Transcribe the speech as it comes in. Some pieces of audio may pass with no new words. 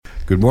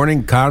Good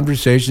morning,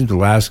 Conversations with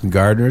Alaskan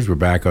Gardeners. We're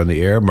back on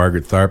the air.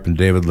 Margaret Tharp and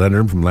David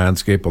Leonard from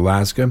Landscape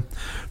Alaska.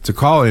 It's a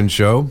call-in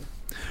show.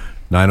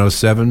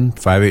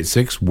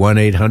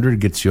 907-586-1800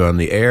 gets you on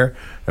the air,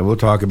 and we'll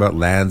talk about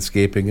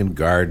landscaping and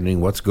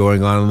gardening, what's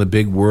going on in the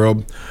big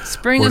world.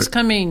 Spring is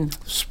coming.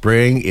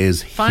 Spring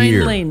is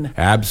Finally. here.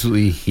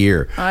 Absolutely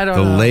here. I don't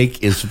know. The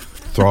lake is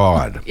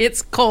thawed.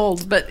 It's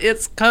cold, but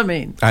it's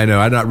coming. I know.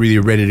 I'm not really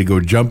ready to go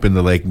jump in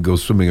the lake and go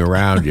swimming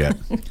around yet.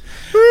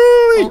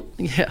 Oh,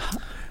 yeah.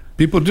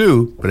 People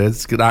do, but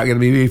it's not going to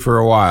be me for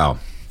a while.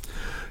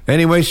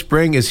 Anyway,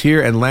 spring is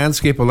here, and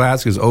Landscape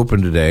Alaska is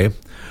open today.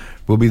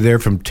 We'll be there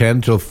from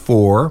 10 till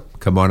 4.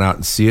 Come on out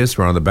and see us.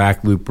 We're on the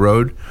Back Loop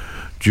Road,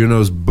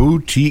 Juneau's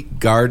Boutique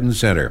Garden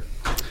Center.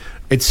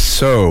 It's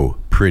so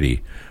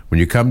pretty. When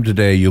you come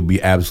today, you'll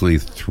be absolutely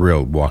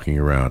thrilled walking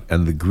around.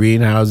 And the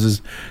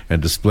greenhouses and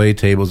display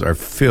tables are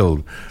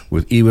filled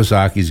with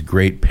Iwasaki's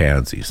great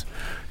pansies.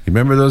 You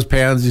remember those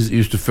pansies that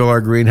used to fill our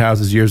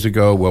greenhouses years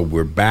ago? Well,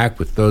 we're back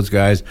with those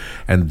guys,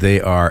 and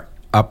they are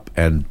up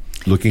and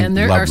looking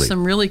lovely. And there are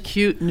some really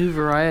cute new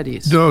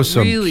varieties. No,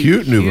 some really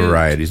cute new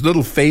varieties.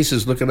 Little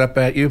faces looking up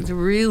at you.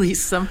 Really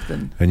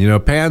something. And you know,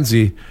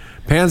 pansy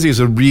is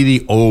a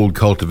really old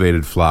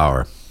cultivated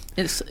flower.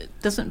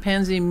 Doesn't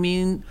pansy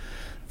mean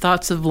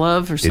thoughts of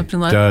love or something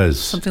like that? It does.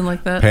 Something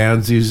like that?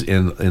 Pansies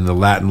in the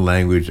Latin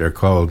language are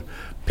called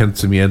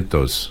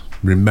pensamientos,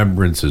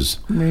 remembrances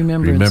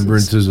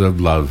of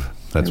love.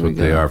 That's what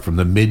they are, from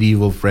the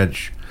medieval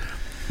French.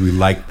 We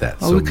like that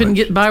so we couldn't much.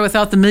 get by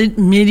without the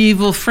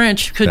medieval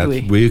French, could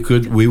we?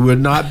 We would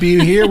not be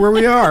here where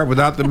we are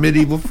without the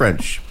medieval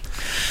French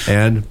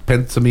and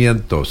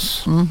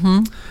pensamientos.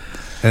 Mm-hmm.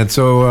 And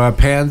so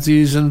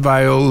pansies and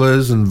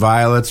violas and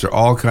violets are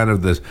all kind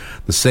of the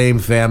same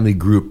family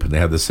group, and they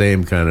have the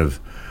same kind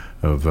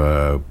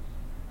of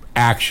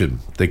action.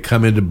 They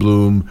come into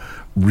bloom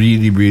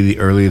really, really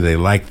early. They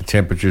like the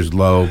temperatures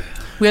low.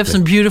 We have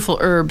some beautiful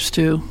herbs,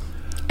 too.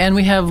 And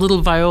we have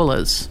little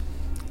violas.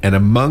 And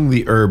among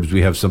the herbs,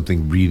 we have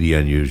something really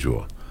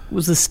unusual.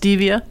 Was the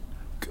stevia?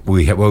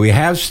 We have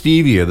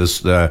stevia,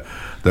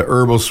 the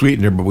herbal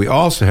sweetener, but we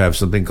also have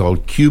something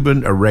called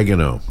Cuban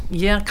oregano.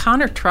 Yeah,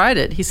 Connor tried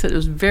it. He said it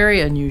was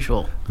very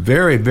unusual.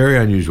 Very, very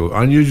unusual.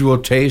 Unusual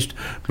taste,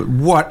 but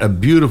what a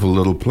beautiful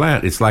little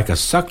plant. It's like a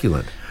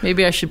succulent.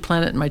 Maybe I should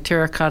plant it in my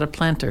terracotta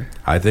planter.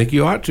 I think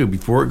you ought to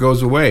before it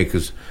goes away,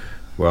 because,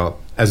 well,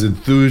 as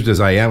enthused as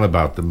I am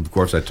about them, of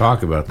course I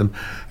talk about them,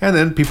 and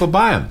then people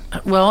buy them.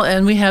 Well,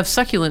 and we have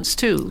succulents,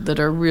 too, that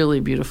are really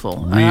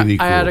beautiful. Really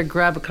cool. I ought to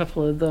grab a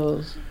couple of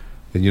those.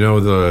 And you know,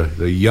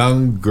 the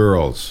young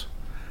girls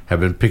have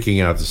been picking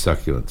out the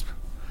succulents.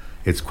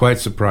 It's quite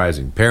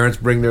surprising. Parents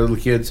bring their little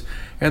kids,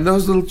 and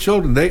those little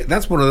children,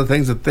 that's one of the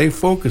things that they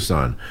focus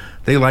on.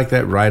 They like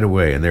that right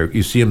away. And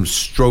you see them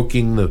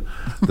stroking the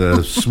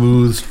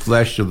smooth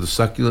flesh of the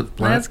succulent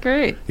plant. That's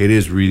great. It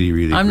is really,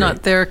 really I'm great.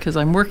 not there because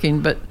I'm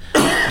working, but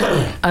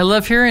I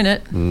love hearing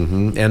it.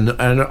 Mm-hmm.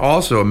 And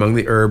also among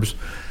the herbs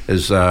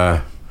is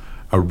a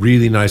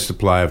really nice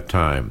supply of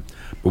thyme.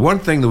 But one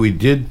thing that we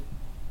did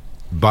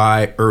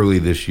buy early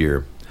this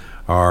year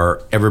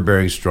are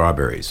everbearing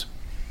strawberries.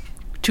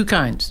 Two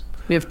kinds.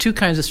 We have two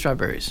kinds of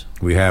strawberries.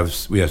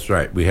 Yes,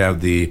 right. We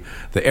have the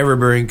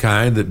everbearing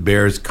kind that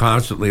bears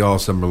constantly all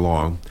summer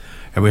long,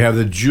 and we have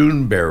the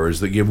June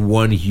bearers that give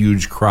one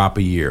huge crop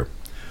a year.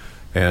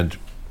 And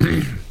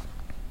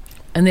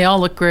they all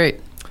look great.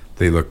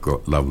 They look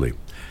lovely.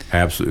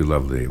 Absolutely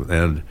lovely.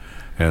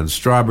 And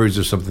strawberries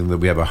are something that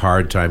we have a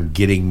hard time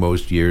getting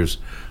most years.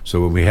 So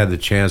when we had the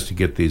chance to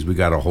get these, we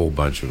got a whole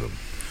bunch of them.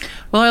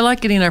 Well, I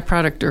like getting our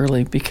product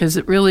early because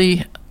it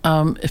really,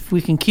 if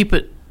we can keep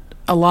it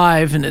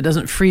alive and it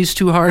doesn't freeze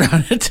too hard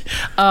on it,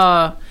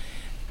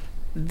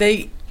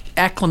 they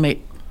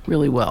acclimate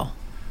really well.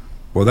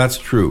 Well, that's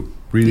true.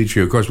 Really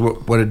true. Of course,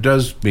 what it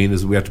does mean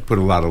is we have to put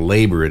a lot of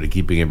labor into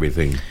keeping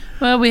everything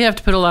Well, we have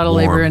to put a lot of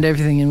warm. labor into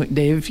everything,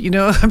 Dave. You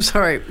know, I'm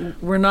sorry.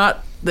 We're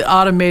not the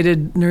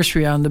automated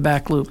nursery on the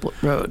Back Loop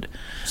Road.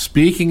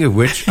 Speaking of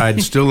which,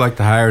 I'd still like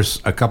to hire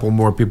a couple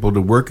more people to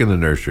work in the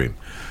nursery.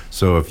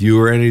 So if you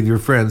or any of your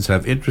friends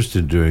have interest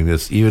in doing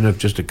this, even if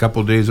just a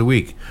couple days a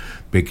week,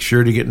 make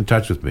sure to get in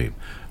touch with me.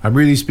 I'm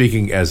really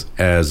speaking as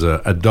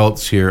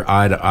adults here,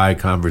 eye-to-eye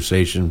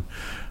conversation,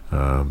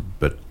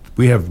 but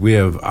we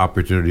have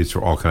opportunities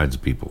for all kinds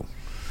of people.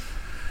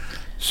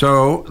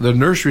 So the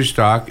nursery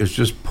stock is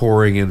just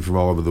pouring in from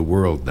all over the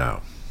world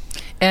now.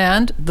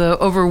 And the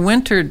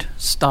overwintered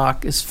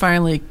stock is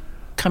finally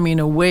coming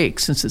awake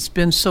since it's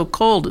been so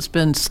cold. It's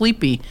been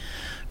sleepy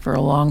for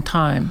a long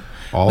time.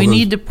 We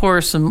need to pour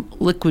some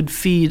liquid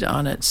feed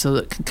on it so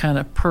that it can kind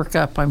of perk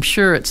up. I'm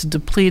sure it's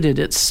depleted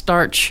its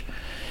starch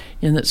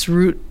in its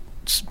root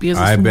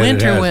because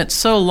winter went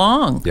so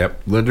long.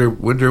 Yep,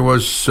 winter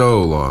was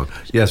so long.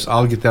 Yes,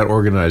 I'll get that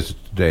organized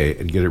today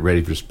and get it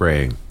ready for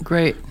spraying.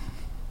 Great.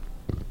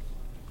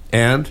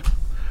 And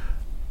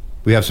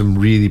we have some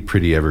really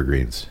pretty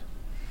evergreens.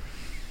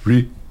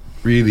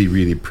 Really,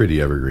 really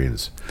pretty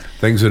evergreens.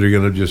 Things that are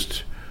going to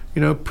just,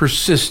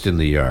 persist in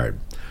the yard.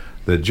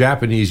 The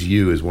Japanese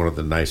yew is one of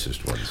the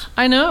nicest ones.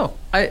 I know.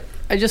 I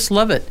just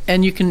love it.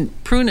 And you can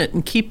prune it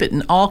and keep it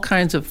in all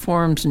kinds of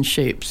forms and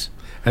shapes.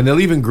 And they'll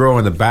even grow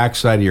on the back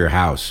side of your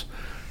house,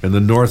 and the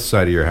north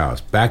side of your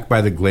house, back by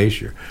the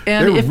glacier.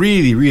 And they're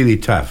really, really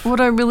tough. What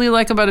I really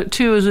like about it,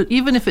 too, is that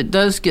even if it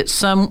does get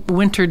some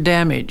winter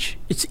damage,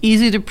 it's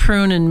easy to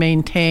prune and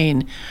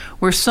maintain,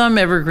 where some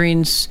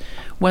evergreens,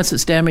 once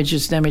it's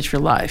damaged for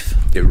life.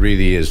 It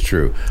really is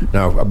true.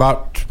 Now,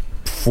 about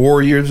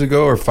 4 years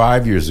ago or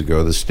 5 years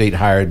ago, the state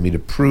hired me to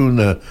prune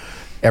the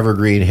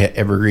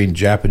evergreen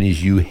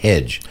Japanese yew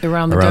hedge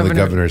around the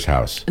governor's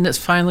house. And it's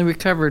finally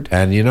recovered.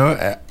 And,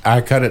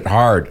 I cut it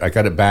hard. I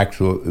cut it back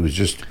to it was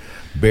just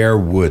bare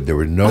wood. There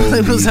were no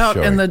it was out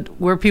showing.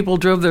 where people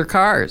drove their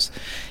cars.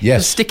 Yes. It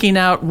was sticking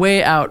out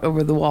way out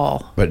over the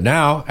wall. But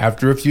now,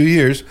 after a few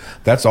years,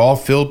 that's all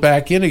filled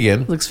back in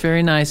again. Looks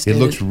very nice. It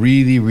looks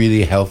really,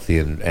 really healthy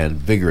and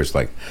vigorous.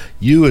 Like,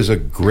 yew is a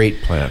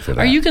great plant for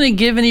that. Are you going to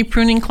give any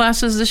pruning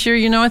classes this year?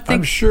 I think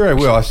I'm sure I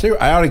will. I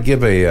ought to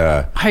give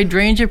a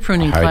hydrangea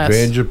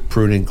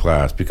pruning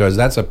class because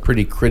that's a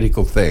pretty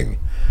critical thing,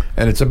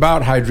 and it's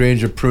about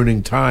hydrangea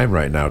pruning time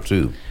right now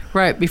too.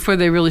 Right before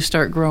they really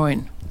start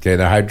growing. Okay,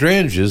 the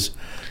hydrangeas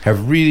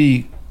have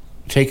really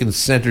taken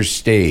center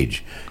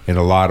stage in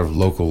a lot of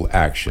local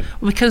action.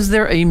 Because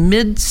they're a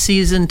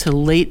mid-season to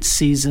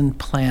late-season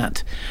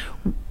plant.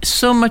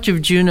 So much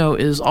of Juneau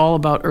is all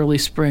about early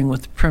spring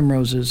with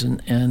primroses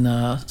and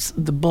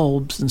the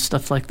bulbs and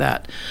stuff like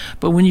that.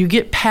 But when you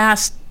get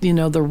past,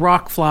 the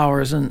rock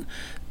flowers and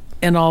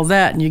all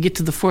that, and you get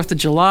to the 4th of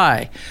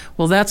July,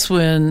 well, that's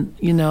when,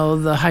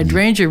 the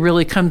hydrangea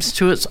really comes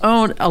to its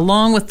own,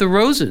 along with the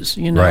roses,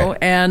 right.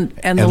 and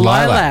the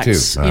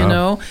lilacs,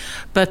 too.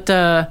 But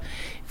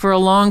for a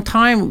long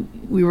time,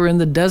 we were in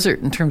the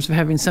desert in terms of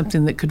having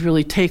something that could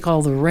really take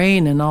all the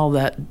rain and all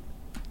that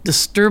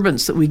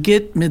disturbance that we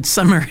get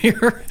midsummer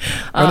here.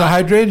 Well, the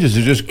hydrangeas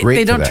are just great.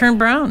 They don't turn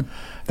brown.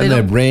 And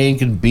the rain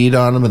can beat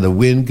on them, and the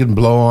wind can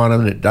blow on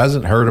them, and it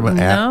doesn't hurt them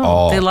at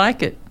all. They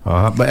like it.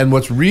 And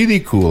what's really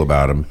cool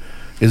about them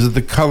is that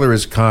the color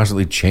is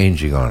constantly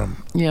changing on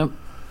them. Yep.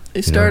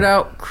 They start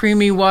out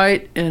creamy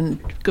white and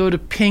go to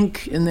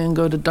pink and then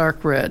go to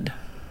dark red.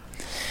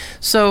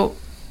 So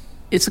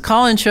it's a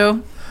call-in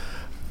show.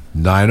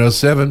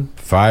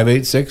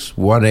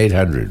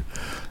 907-586-1800.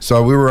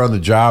 So we were on the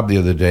job the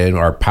other day, and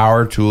our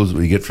power tools that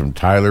we get from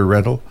Tyler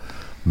Rental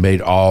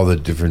made all the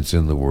difference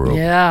in the world.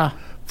 Yeah.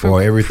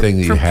 For everything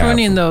that you have. For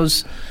pruning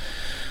those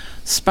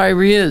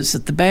spireas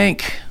at the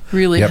bank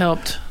really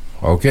helped.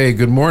 Okay,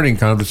 good morning,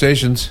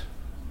 Conversations.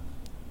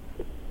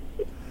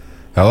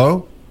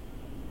 Hello?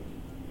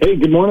 Hey,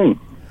 good morning.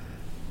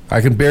 I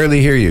can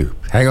barely hear you.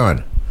 Hang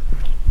on.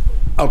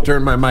 I'll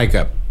turn my mic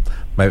up,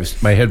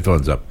 my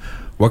headphones up.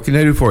 What can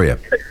I do for you?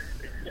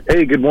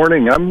 Hey, good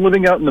morning. I'm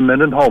living out in the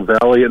Mendenhall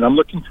Valley, and I'm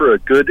looking for a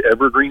good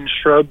evergreen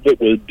shrub that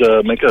would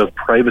make a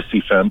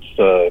privacy fence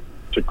to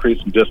create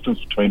some distance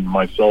between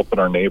myself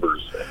and our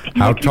neighbors.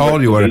 How tall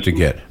do you want it to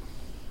get?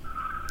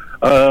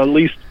 At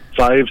least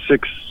 5,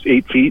 6,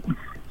 8 feet.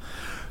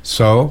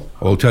 So,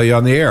 we'll tell you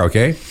on the air,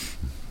 okay?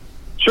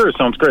 Sure,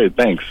 sounds great.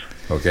 Thanks.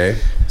 Okay.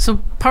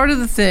 So part of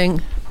the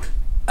thing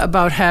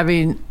about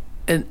having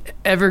an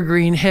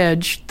evergreen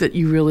hedge that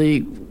you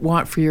really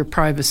want for your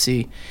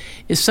privacy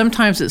is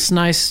sometimes it's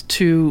nice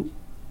to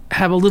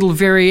have a little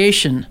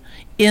variation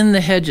in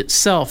the hedge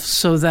itself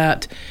so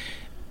that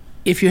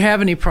if you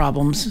have any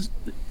problems,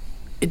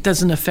 it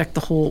doesn't affect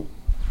the whole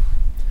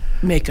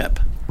makeup.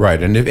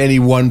 Right, and if any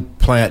one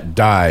plant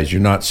dies,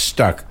 you're not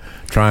stuck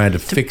trying to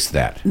fix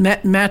that.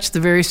 Match the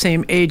very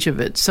same age of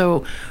it.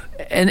 So,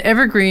 and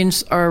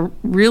evergreens are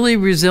really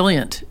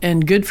resilient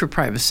and good for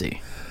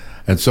privacy.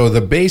 And so the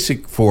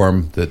basic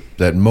form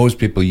that most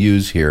people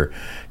use here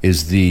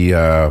is the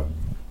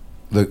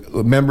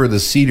member of the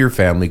cedar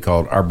family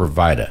called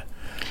Arborvitae.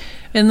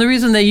 And the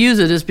reason they use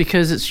it is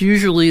because it's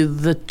usually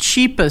the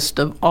cheapest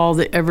of all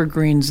the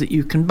evergreens that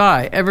you can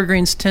buy.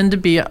 Evergreens tend to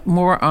be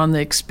more on the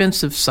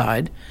expensive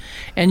side,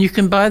 and you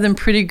can buy them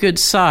pretty good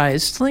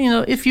sized. So,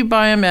 if you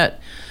buy them at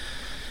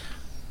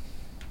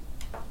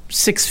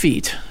 6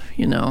 feet,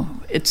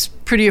 it's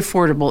pretty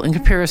affordable in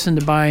comparison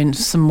to buying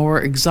some more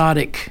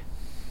exotic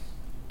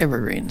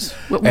evergreens.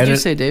 What would you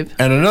say, Dave?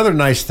 And another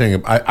nice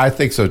thing, I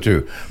think so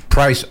too.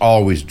 Price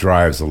always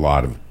drives a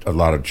lot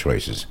of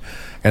choices.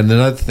 And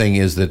another thing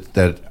is that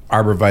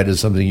Arborvitae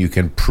is something you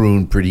can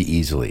prune pretty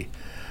easily.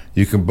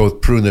 You can both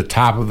prune the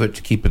top of it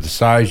to keep it the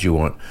size you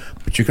want,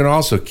 but you can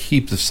also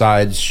keep the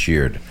sides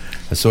sheared,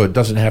 and so it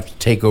doesn't have to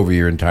take over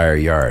your entire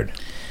yard.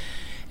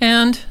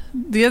 And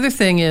the other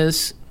thing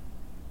is,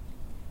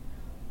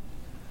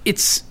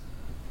 it's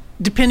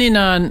depending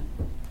on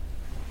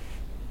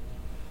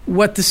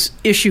what this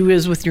issue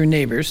is with your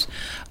neighbors.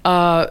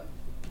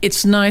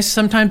 It's nice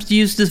sometimes to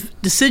use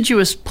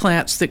deciduous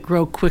plants that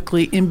grow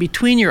quickly in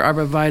between your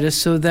arborvitae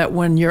so that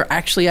when you're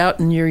actually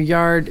out in your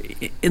yard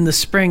in the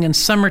spring and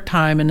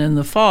summertime and in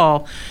the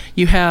fall,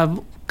 you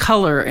have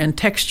color and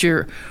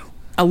texture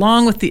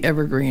along with the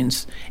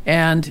evergreens.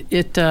 And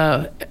it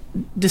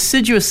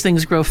deciduous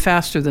things grow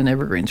faster than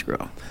evergreens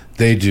grow.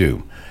 They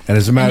do. And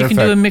as a matter of fact, you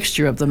can do a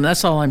mixture of them.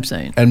 That's all I'm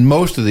saying. And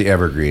most of the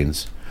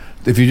evergreens,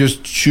 if you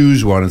just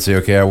choose one and say,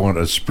 okay, I want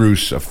a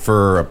spruce, a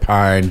fir, a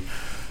pine,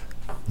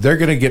 they're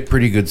going to get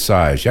pretty good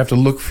size. You have to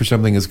look for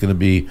something that's going to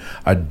be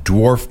a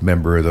dwarf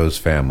member of those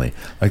family.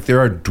 Like there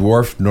are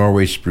dwarf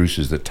Norway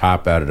spruces that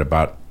top out at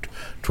about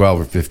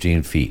 12 or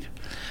 15 feet.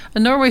 A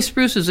Norway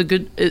spruce is a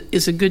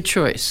good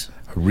choice.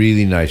 A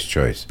really nice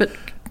choice. But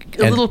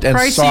a little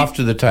pricey. And soft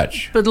to the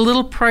touch. But a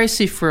little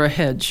pricey for a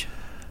hedge.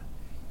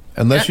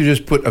 Unless you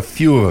just put a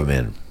few of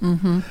them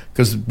in.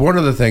 Because one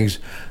of the things,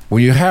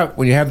 when you have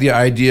the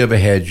idea of a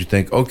hedge, you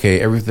think, okay,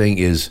 everything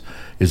is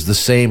the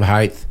same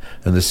height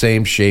and the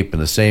same shape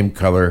and the same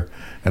color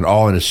and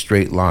all in a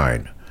straight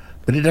line.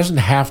 But it doesn't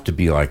have to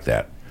be like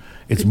that.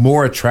 It's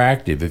more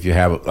attractive if you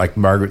have, like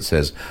Margaret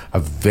says, a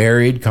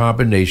varied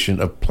combination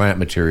of plant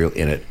material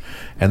in it.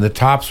 And the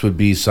tops would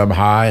be some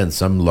high and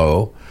some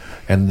low.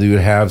 And you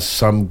would have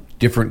some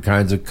different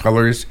kinds of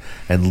colors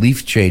and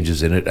leaf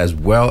changes in it, as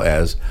well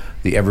as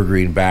the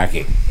evergreen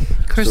backing.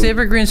 Of course, the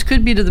evergreens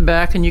could be to the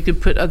back, and you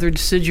could put other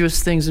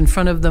deciduous things in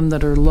front of them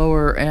that are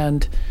lower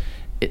and,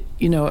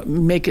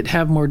 make it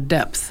have more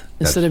depth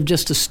instead of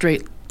just a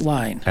straight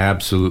line.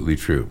 Absolutely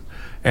true.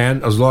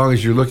 And as long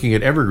as you're looking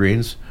at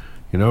evergreens,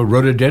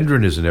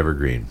 rhododendron is an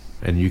evergreen,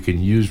 and you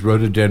can use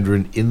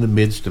rhododendron in the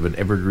midst of an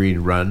evergreen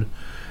run,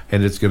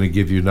 and it's going to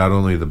give you not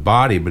only the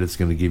body, but it's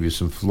going to give you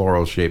some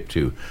floral shape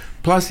too.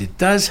 Plus, it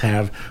does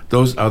have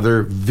those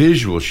other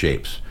visual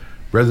shapes,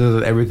 rather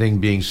than everything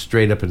being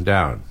straight up and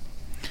down.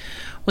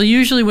 Well,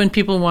 usually when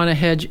people want a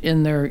hedge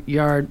in their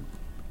yard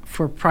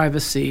for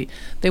privacy,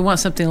 they want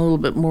something a little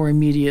bit more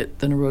immediate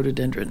than a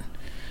rhododendron.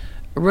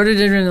 A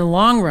rhododendron in the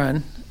long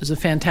run is a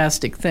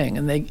fantastic thing,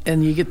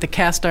 and you get the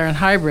cast iron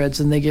hybrids,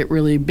 and they get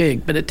really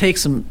big, but it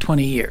takes them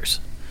 20 years.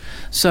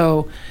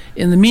 So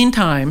in the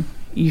meantime,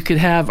 you could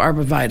have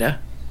arborvitae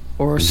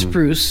or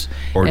spruce.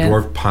 Or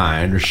dwarf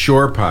pine or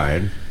shore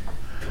pine.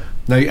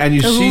 Now, and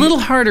it's a little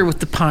harder with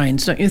the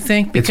pines, don't you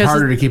think? Because it's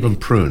harder to keep them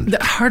pruned.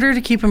 Harder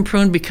to keep them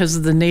pruned because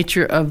of the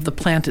nature of the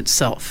plant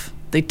itself.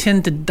 They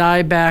tend to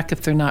die back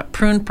if they're not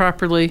pruned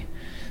properly.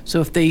 So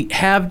if they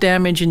have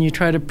damage and you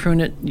try to prune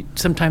it,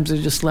 sometimes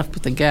they're just left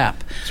with a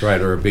gap. That's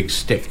right, or a big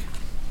stick.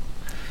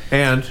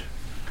 And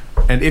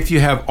if you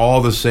have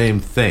all the same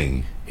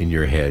thing in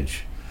your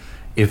hedge,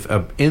 if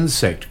an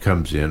insect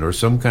comes in or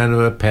some kind of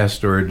a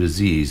pest or a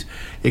disease,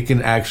 it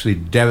can actually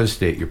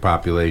devastate your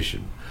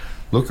population.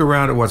 Look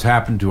around at what's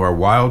happened to our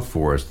wild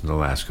forest in the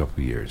last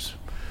couple of years.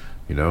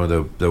 The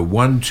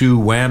 1-2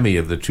 whammy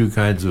of the two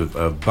kinds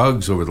of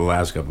bugs over the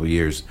last couple of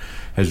years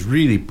has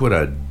really put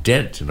a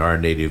dent in our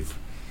native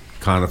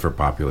conifer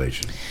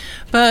population.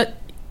 But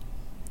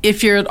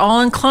if you're at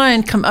all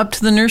inclined, come up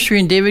to the nursery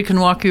and David can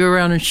walk you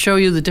around and show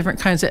you the different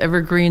kinds of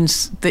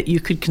evergreens that you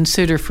could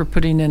consider for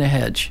putting in a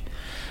hedge.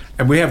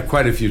 And we have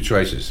quite a few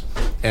choices.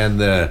 And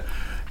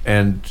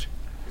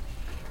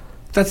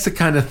that's the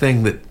kind of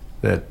thing that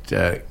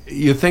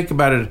you think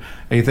about it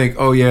and you think,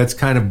 oh yeah, it's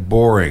kind of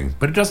boring.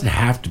 But it doesn't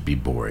have to be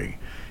boring.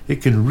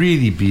 It can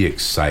really be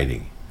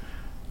exciting.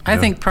 I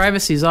think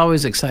privacy is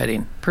always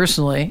exciting,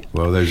 personally.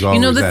 Well, there's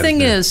always the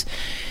thing is,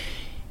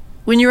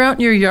 when you're out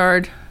in your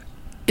yard,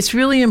 it's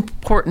really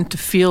important to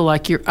feel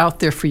like you're out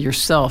there for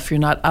yourself. You're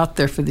not out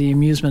there for the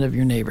amusement of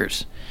your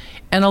neighbors.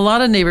 And a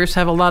lot of neighbors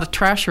have a lot of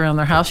trash around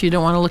their house. You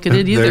don't want to look at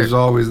it either. There's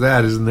always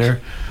that, isn't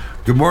there?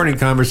 Good morning,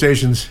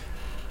 Conversations.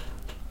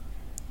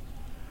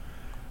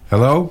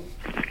 Hello?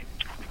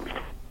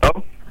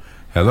 Hello?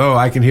 Hello,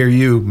 I can hear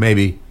you,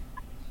 maybe.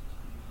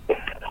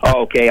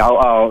 Oh, okay.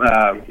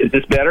 Is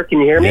this better? Can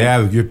you hear me?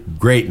 Yeah, you're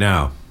great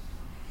now.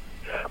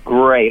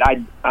 Great.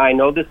 I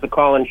know this is a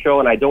call-in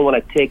show, and I don't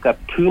want to take up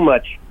too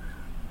much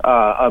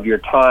of your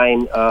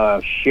time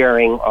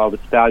sharing all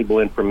this valuable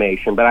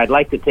information, but I'd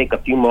like to take a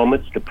few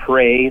moments to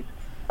praise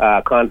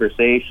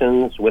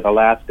Conversations with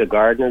Alaska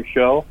Gardener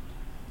show.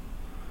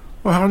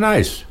 Well, how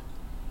nice.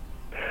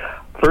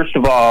 First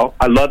of all,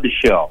 I love the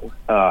show.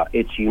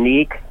 It's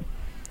unique,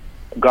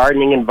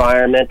 gardening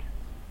environment.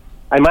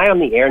 Am I on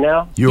the air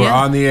now? You are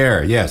on the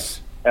air,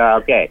 yes.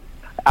 Okay.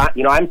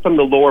 I'm from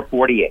the lower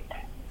 48.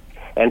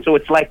 And so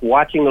it's like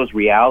watching those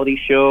reality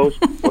shows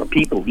where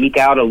people eke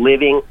out a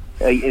living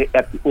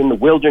in the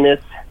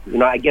wilderness.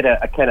 I get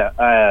a kind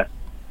of,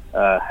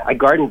 I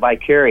garden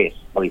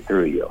vicariously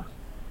through you.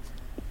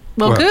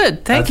 Well,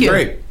 good. Thank you.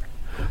 That's great.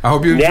 I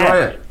hope you enjoy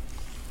it.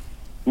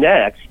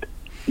 Next,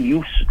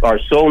 you are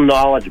so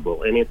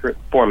knowledgeable and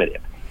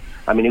informative.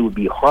 I mean, it would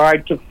be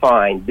hard to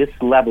find this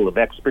level of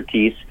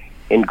expertise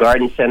in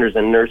garden centers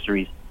and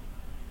nurseries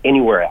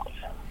anywhere else.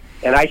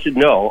 And I should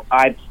know,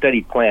 I've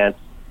studied plants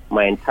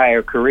my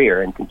entire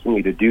career and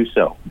continue to do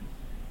so.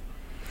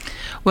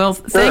 Well,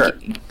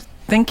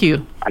 thank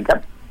you. Can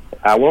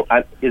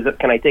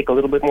I take a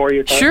little bit more of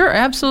your time? Sure,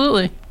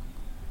 absolutely.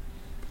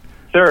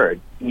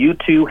 Third, you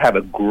two have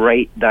a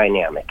great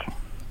dynamic.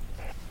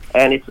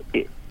 And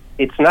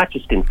it's not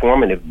just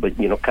informative, but,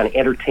 kind of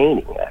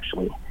entertaining,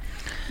 actually.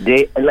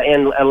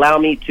 And allow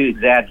me to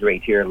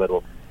exaggerate here a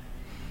little.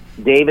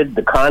 David,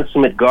 the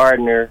consummate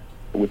gardener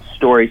with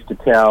stories to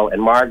tell,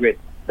 and Margaret,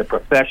 the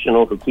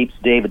professional who keeps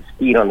David's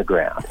feet on the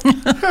ground.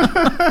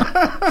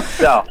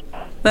 So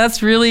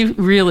that's really,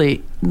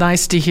 really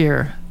nice to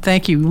hear.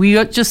 Thank you. We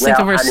just think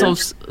of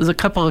ourselves as a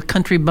couple of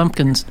country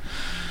bumpkins.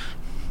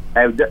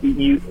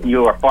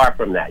 You are far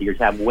from that. You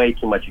have way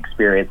too much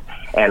experience,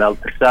 and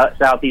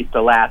Southeast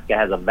Alaska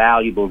has a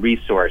valuable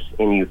resource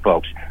in you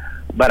folks.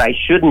 But I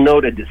should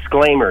note a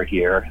disclaimer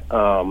here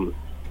to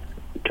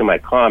my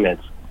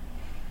comments.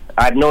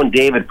 I've known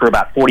David for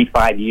about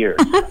 45 years.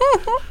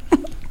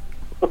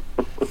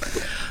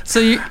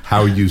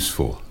 How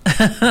useful.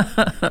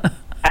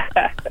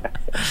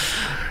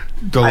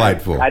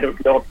 Delightful. I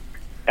don't know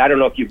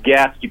if you've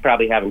guessed. You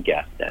probably haven't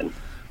guessed then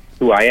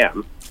who I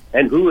am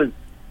and who is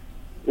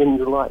in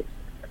your life.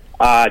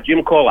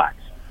 Jim Kolaks.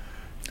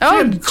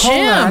 Oh,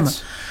 Jim.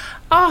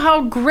 Oh,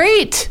 how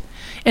great.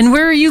 And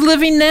where are you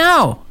living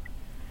now?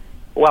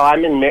 Well,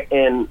 I'm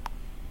in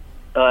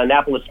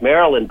Annapolis,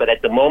 Maryland, but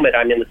at the moment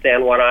I'm in the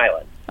San Juan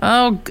Island.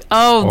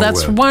 Oh,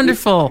 that's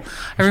wonderful.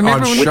 I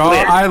remember on Shaw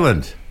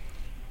Island.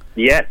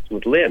 Yes,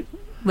 with Lynn.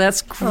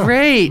 That's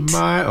great.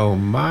 Oh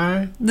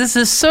my. This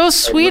is so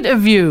sweet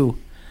of you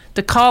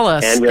to call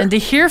us and to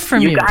hear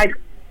from you. You guys,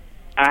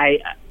 I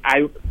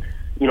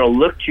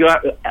looked you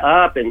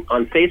up and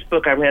on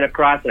Facebook I ran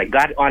across and I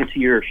got onto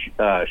your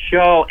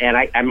show and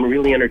I'm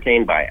really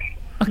entertained by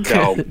it.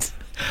 Good.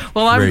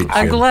 Well,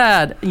 I'm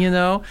glad,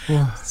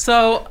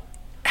 So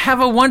have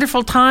a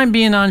wonderful time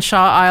being on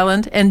Shaw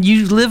Island. And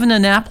you live in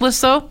Annapolis,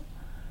 though?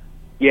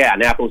 Yeah,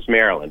 Annapolis,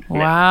 Maryland.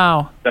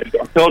 Wow. That's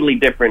a totally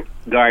different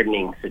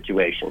gardening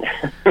situation.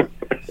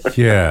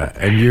 Yeah,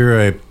 and you're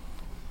a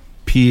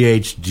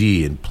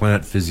PhD in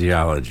plant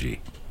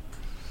physiology.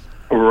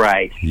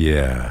 Right.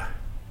 Yeah.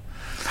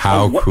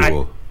 How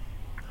cool.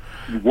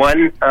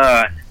 I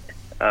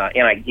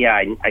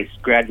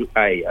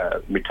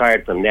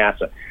retired from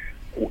NASA.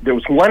 There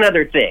was one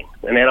other thing,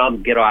 and then I'll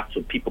get off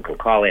so people can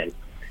call in.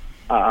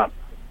 I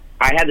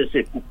had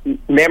this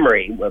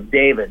memory of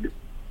David.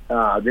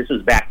 This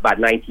was back about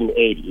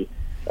 1980.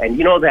 And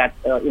you know that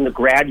in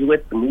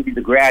The movie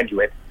The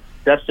Graduate,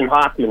 Dustin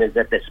Hoffman is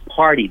at this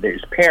party that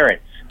his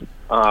parents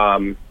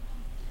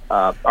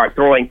are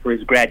throwing for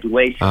his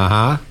graduation.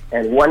 Uh-huh.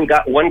 And one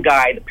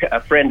guy,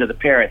 a friend of the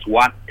parents,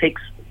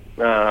 takes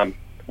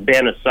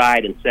Ben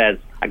aside and says,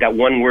 "I got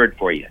one word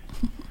for you.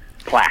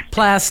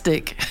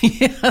 Plastic."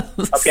 Yes.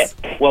 Okay.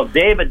 Well,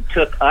 David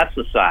took us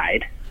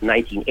aside in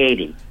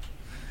 1980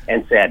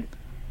 and said,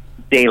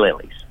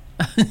 "Daylilies."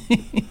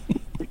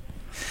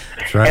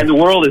 That's right. And the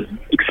world has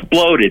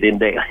exploded in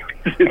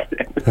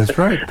daylilies. That's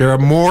right. There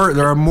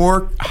are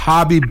more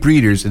hobby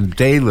breeders in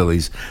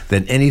daylilies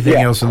than anything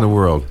else in the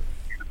world.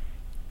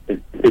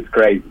 It's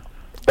crazy.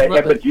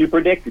 But you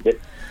predicted it.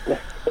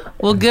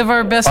 We'll give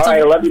our best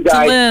to love you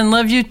guys. Lynn.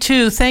 Love you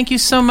too. Thank you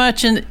so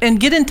much. And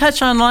get in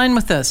touch online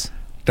with us.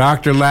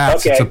 Dr.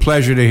 Latz, It's a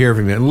pleasure to hear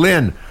from you. And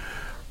Lynn,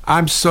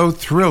 I'm so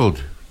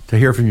thrilled to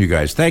hear from you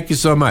guys. Thank you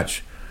so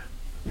much.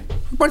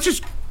 Why don't you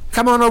just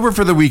come on over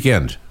for the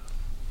weekend?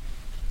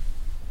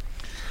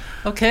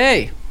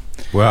 Okay.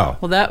 Well,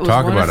 that was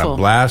talk wonderful. About a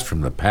blast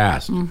from the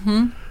past.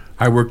 Mm-hmm.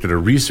 I worked at a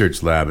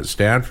research lab at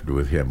Stanford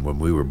with him when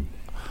we were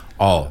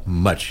all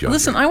much younger.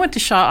 Listen, I went to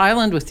Shaw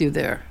Island with you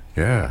there.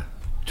 Yeah,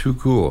 too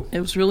cool. It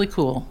was really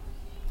cool.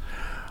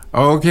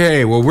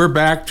 Okay, well, we're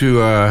back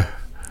to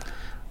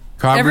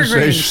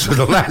conversations with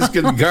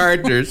Alaskan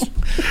gardeners.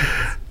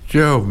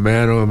 Joe,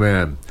 man, oh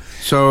man.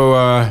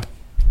 So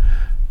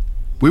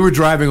we were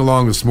driving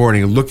along this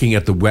morning and looking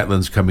at the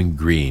wetlands coming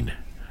green.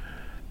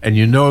 And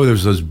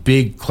there's those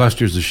big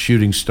clusters of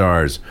shooting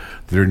stars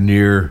that are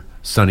near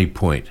Sunny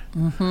Point.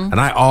 Mm-hmm. And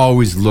I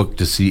always look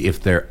to see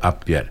if they're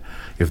up yet,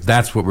 if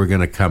that's what we're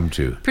going to come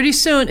to. Pretty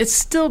soon. It's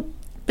still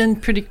been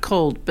pretty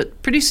cold,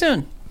 but pretty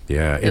soon.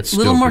 Yeah, it's a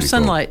little more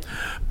sunlight.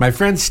 Cold. My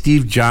friend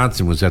Steve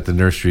Johnson was at the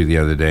nursery the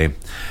other day,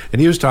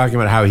 and he was talking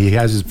about how he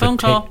has his phone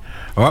call.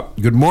 Oh,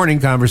 good morning,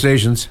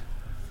 Conversations.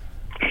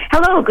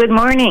 Hello, good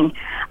morning.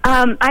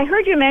 I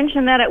heard you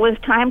mention that it was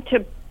time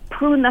to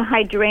prune the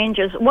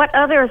hydrangeas. What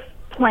other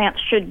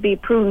plants should be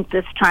pruned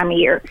this time of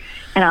year?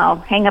 And I'll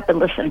hang up and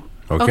listen.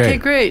 Okay,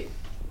 great.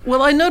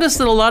 Well, I noticed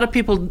that a lot of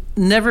people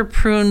never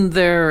prune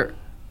their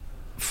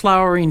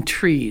flowering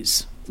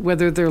trees,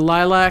 whether they're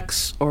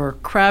lilacs or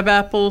crab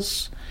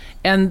apples,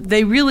 and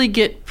they really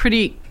get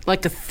pretty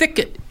like a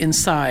thicket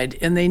inside,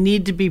 and they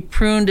need to be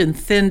pruned and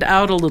thinned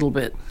out a little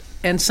bit.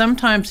 And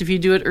sometimes if you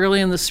do it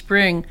early in the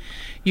spring,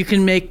 you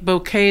can make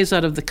bouquets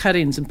out of the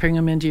cuttings and bring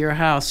them into your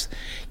house.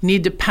 You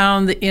need to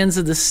pound the ends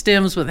of the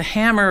stems with a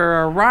hammer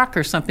or a rock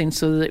or something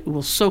so that it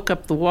will soak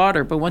up the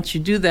water. But once you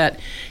do that,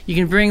 you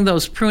can bring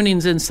those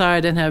prunings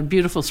inside and have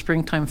beautiful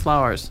springtime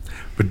flowers.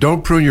 But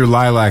don't prune your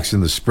lilacs in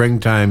the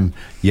springtime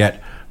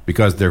yet,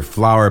 because their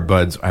flower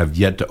buds have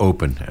yet to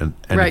open.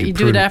 And right, you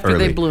do it after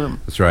they bloom.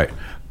 That's right.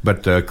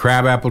 But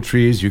crabapple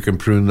trees, you can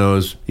prune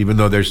those, even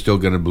though they're still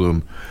going to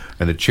bloom.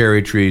 And the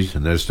cherry trees,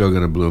 and they're still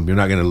going to bloom. You're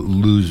not going to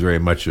lose very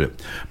much of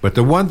it. But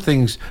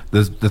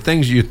the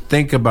things you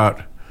think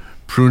about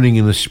pruning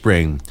in the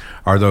spring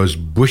are those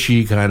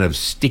bushy, kind of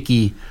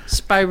sticky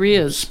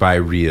spireas.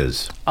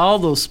 All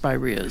those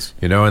spireas.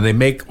 And they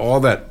make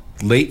all that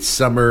late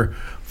summer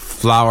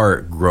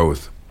flower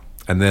growth.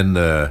 And then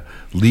the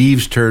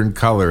leaves turn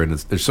color, and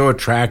they're so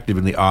attractive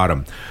in the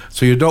autumn.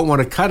 So you don't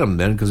want to cut them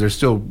then because they're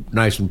still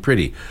nice and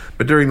pretty.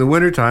 But during the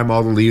wintertime,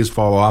 all the leaves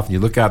fall off, and you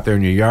look out there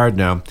in your yard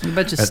now. A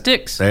bunch of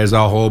sticks. There's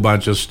a whole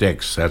bunch of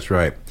sticks. That's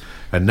right.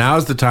 And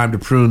now's the time to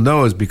prune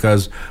those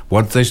because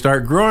once they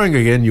start growing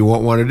again, you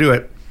won't want to do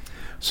it.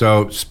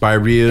 So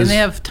spireas. And they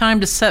have time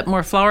to set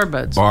more flower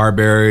buds.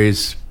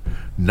 Barberries,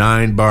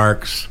 nine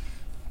barks.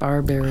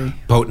 Barberry.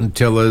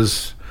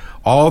 Potentillas.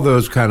 All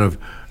those kind of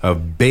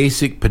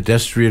basic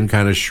pedestrian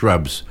kind of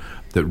shrubs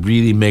that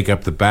really make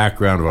up the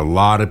background of a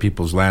lot of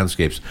people's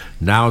landscapes.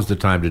 Now's the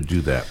time to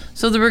do that.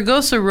 So the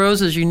rugosa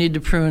roses you need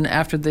to prune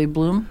after they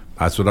bloom?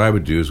 That's what I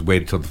would do, is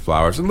wait until the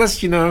flowers.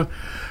 Unless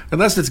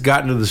it's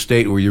gotten to the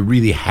state where you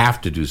really have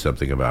to do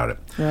something about it.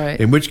 Right.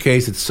 In which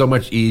case, it's so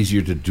much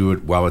easier to do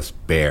it while it's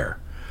bare.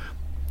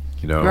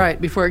 Right,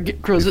 before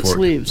it grows its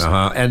leaves.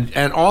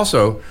 And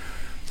also,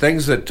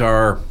 things that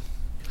are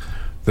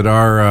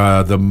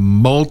the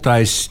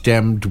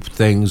multi-stemmed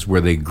things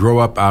where they grow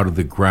up out of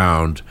the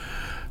ground,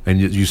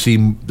 and you see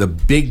the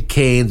big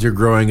canes are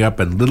growing up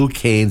and little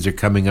canes are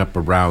coming up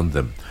around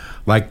them,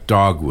 like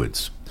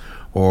dogwoods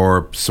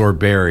or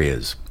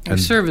sorberias. Or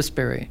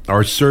serviceberry.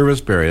 Or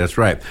serviceberry, that's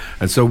right.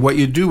 And so what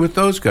you do with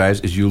those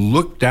guys is you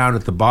look down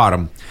at the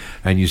bottom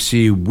and you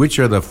see which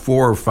are the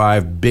 4 or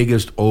 5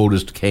 biggest,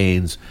 oldest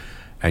canes,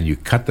 and you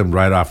cut them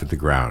right off at the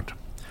ground.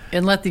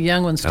 And let the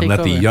young ones take over. And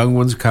let the young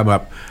ones come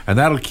up. And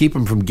that'll keep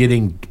them from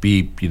getting to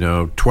be,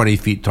 20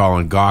 feet tall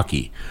and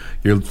gawky.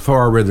 You'd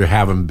far rather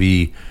have them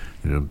be,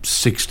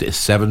 6 to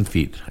 7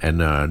 feet and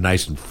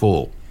nice and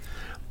full.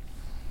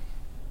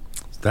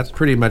 That's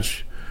pretty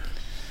much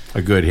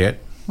a good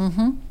hit.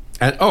 Mm-hmm.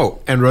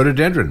 And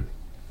rhododendron.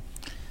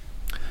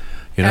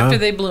 After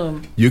they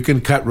bloom. You can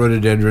cut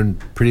rhododendron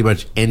pretty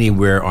much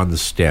anywhere on the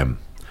stem,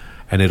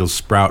 and it'll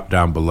sprout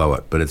down below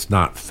it, but it's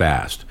not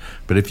fast.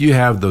 But if you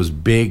have those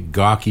big,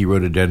 gawky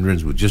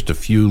rhododendrons with just a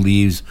few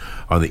leaves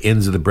on the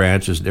ends of the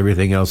branches and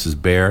everything else is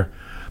bare,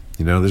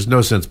 there's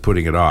no sense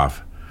putting it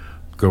off.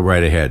 Go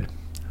right ahead.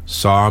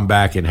 Saw them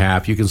back in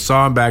half. You can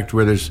saw them back to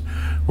where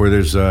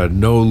there's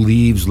no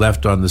leaves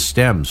left on the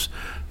stems,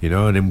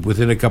 and then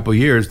within a couple of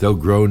years, they'll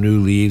grow new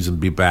leaves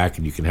and be back,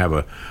 and you can have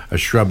a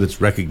shrub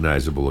that's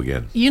recognizable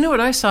again. You know what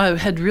I saw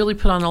had really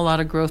put on a lot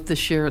of growth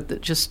this year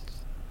that just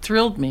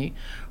thrilled me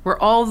were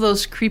all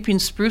those creeping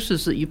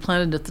spruces that you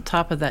planted at the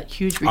top of that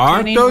huge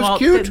retaining wall. Aren't those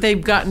cute?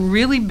 They've gotten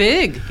really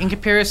big in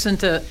comparison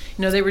to,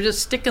 they were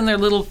just sticking their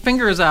little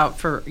fingers out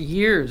for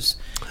years.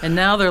 And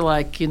now they're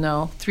like,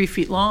 3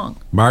 feet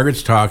long.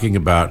 Margaret's talking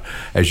about,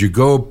 as you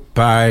go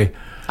by...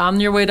 On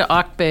your way to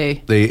Auk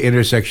Bay. The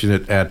intersection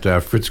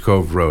at Fritz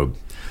Cove Road.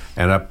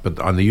 And up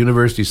on the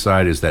university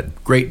side is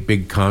that great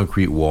big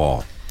concrete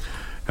wall.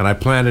 And I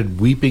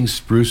planted weeping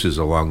spruces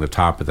along the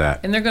top of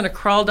that. And they're going to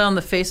crawl down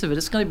the face of it.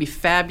 It's going to be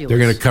fabulous. They're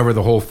going to cover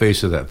the whole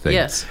face of that thing.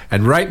 Yes.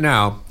 And right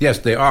now, yes,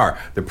 they are.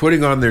 They're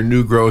putting on their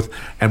new growth.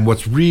 And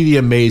what's really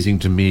amazing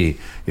to me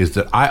is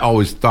that I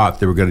always thought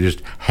they were going to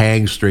just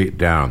hang straight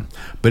down.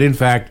 But in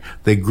fact,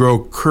 they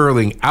grow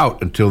curling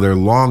out until they're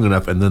long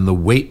enough, and then the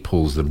weight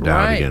pulls them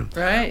down again.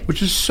 Right.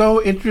 Which is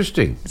so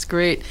interesting. It's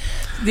great.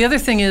 The other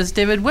thing is,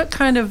 David, what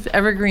kind of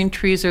evergreen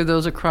trees are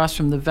those across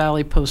from the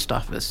Valley Post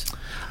Office?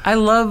 I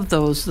love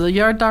those. The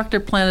yard doctor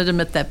planted them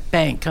at that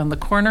bank on the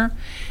corner.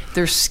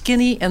 They're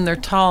skinny and they're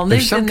tall. And they're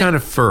some kind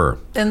of fir.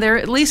 And they're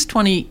at least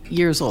 20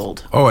 years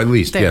old. Oh, at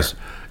least, yes.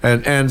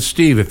 And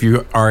Steve, if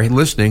you are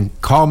listening,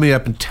 call me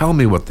up and tell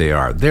me what they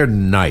are. They're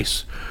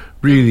nice.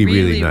 Really,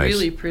 really nice.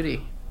 Really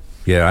pretty.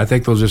 Yeah, I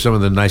think those are some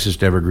of the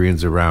nicest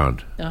evergreens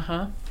around.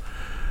 Uh-huh.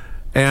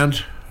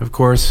 And, of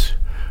course,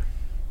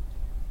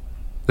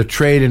 the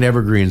trade in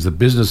evergreens, the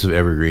business of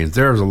evergreens.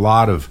 There's a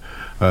lot of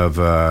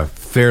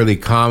fairly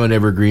common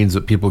evergreens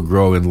that people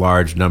grow in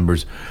large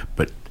numbers,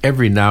 but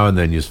every now and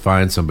then you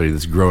find somebody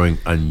that's growing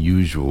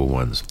unusual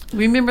ones.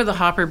 Remember the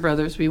Hopper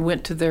brothers? We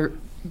went to their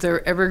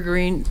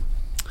evergreen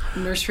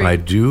nursery. I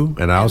do,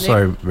 and I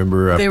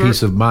remember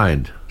Peace of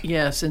Mind.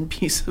 Yes, and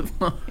Peace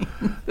of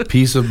Mind.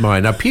 Peace of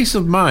Mind. Now, Peace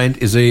of Mind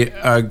is a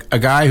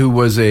guy who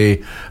was an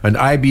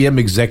IBM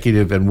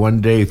executive, and one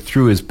day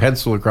threw his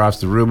pencil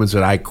across the room and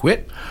said, "I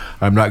quit.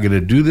 I'm not going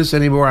to do this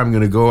anymore. I'm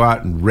going to go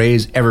out and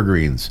raise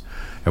evergreens."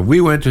 And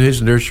we went to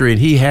his nursery, and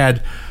he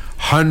had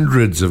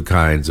hundreds of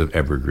kinds of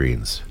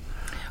evergreens.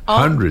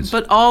 Hundreds.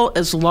 But all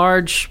as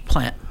large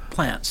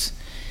plants.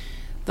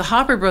 The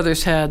Hopper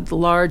brothers had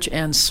large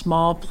and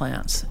small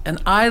plants,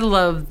 and I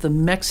loved the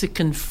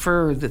Mexican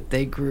fir that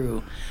they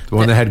grew. The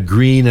one that had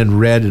green and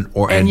red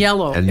and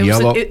yellow.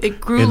 It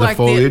grew in like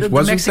the foliage. the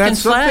Wasn't Mexican that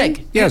something?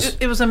 flag. Yes.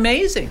 It was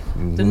amazing.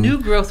 Mm-hmm. The new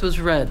growth was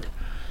red.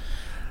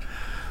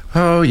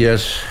 Oh,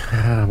 yes.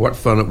 What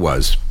fun it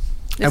was.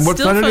 And what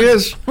fun it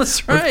is.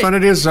 That's right. What fun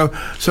it is. So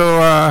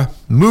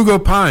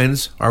Mugo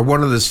pines are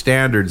one of the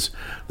standards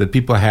that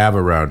people have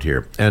around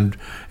here. And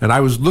I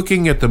was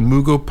looking at the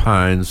Mugo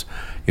pines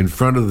in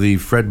front of the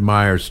Fred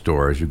Meyer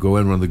store as you go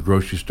in one of the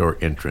grocery store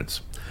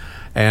entrance.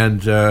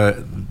 And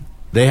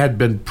they had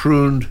been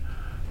pruned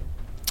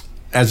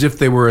as if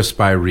they were a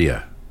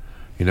spirea,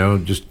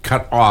 just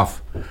cut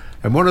off.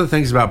 And one of the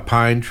things about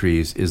pine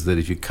trees is that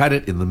if you cut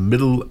it in the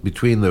middle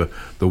between the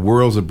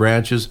whorls of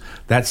branches,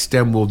 that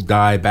stem will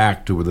die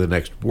back to the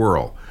next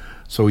whorl.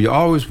 So you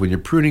always, when you're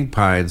pruning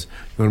pines,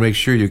 you want to make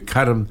sure you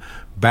cut them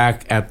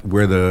back at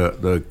where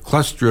the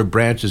cluster of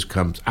branches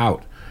comes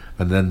out,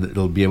 and then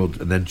it'll be able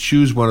to, and then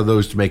choose one of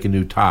those to make a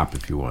new top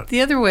if you want.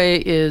 The other way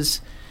is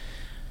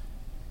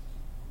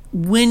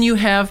when you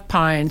have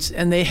pines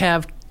and they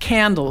have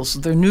candles,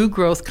 their new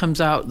growth comes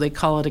out, they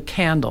call it a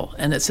candle,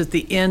 and it's at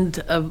the end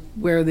of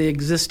where the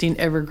existing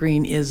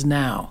evergreen is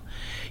now.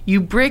 You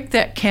break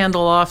that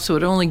candle off so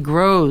it only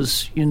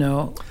grows,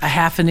 a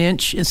half an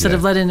inch instead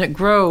of letting it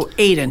grow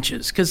 8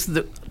 inches, because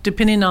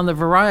depending on the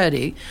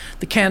variety,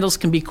 the candles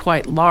can be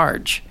quite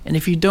large. And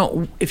if you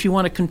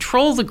want to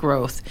control the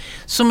growth,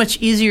 so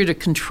much easier to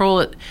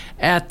control it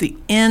at the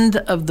end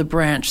of the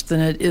branch than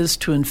it is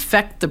to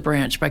infect the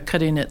branch by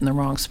cutting it in the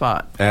wrong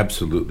spot.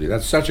 Absolutely.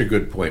 That's such a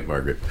good point,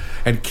 Margaret.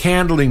 And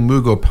candling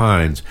Mugo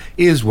pines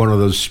is one of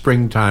those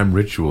springtime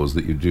rituals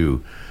that you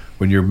do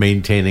when you're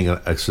maintaining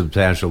a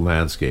substantial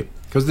landscape.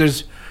 Because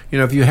there's,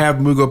 if you have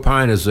Mugo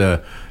pine as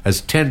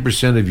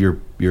 10% of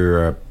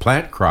your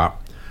plant crop,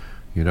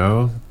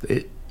 and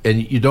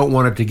you don't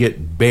want it to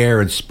get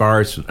bare and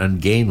sparse and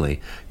ungainly.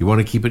 You want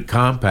to keep it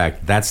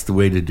compact. That's the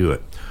way to do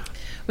it.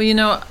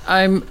 Well,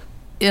 I'm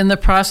in the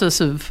process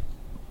of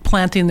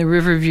planting the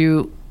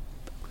Riverview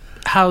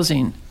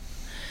housing,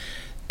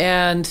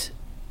 and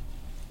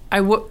I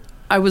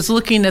was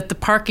looking at the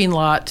parking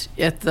lot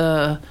at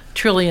the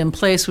Trillium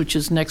Place, which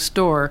is next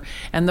door,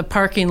 and the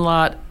parking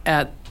lot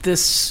at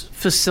this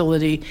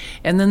facility,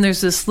 and then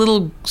there's this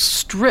little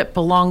strip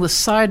along the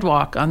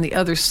sidewalk on the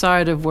other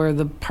side of where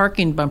the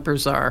parking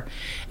bumpers are.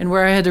 And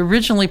where I had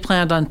originally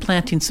planned on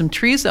planting some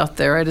trees out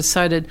there, I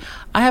decided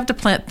I have to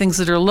plant things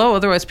that are low,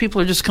 otherwise people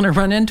are just going to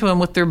run into them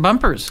with their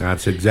bumpers.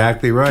 That's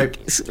exactly right.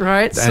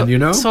 Right?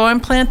 And So I'm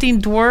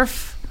planting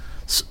dwarf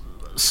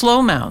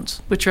slow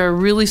mounds, which are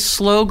really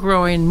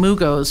slow-growing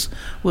mugos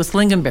with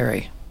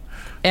lingonberry,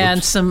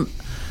 and some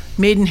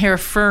maidenhair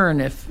fern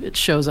if it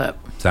shows up.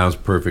 Sounds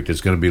perfect.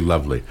 It's going to be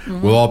lovely.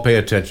 Mm-hmm. We'll all pay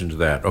attention to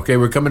that. Okay,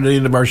 we're coming to the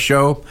end of our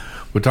show.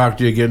 We'll talk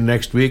to you again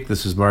next week.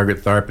 This is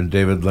Margaret Tharp and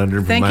David Lender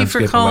from Thank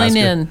Landscape you for calling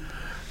Alaska. in.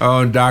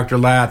 Oh, and Dr.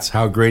 Latz,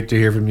 how great to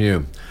hear from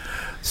you.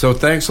 So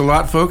thanks a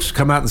lot, folks.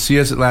 Come out and see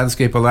us at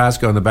Landscape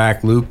Alaska on the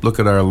back loop. Look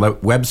at our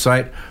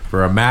website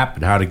for a map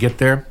and how to get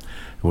there.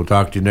 And we'll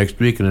talk to you next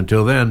week. And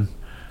until then,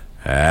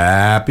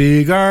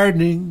 happy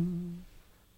gardening.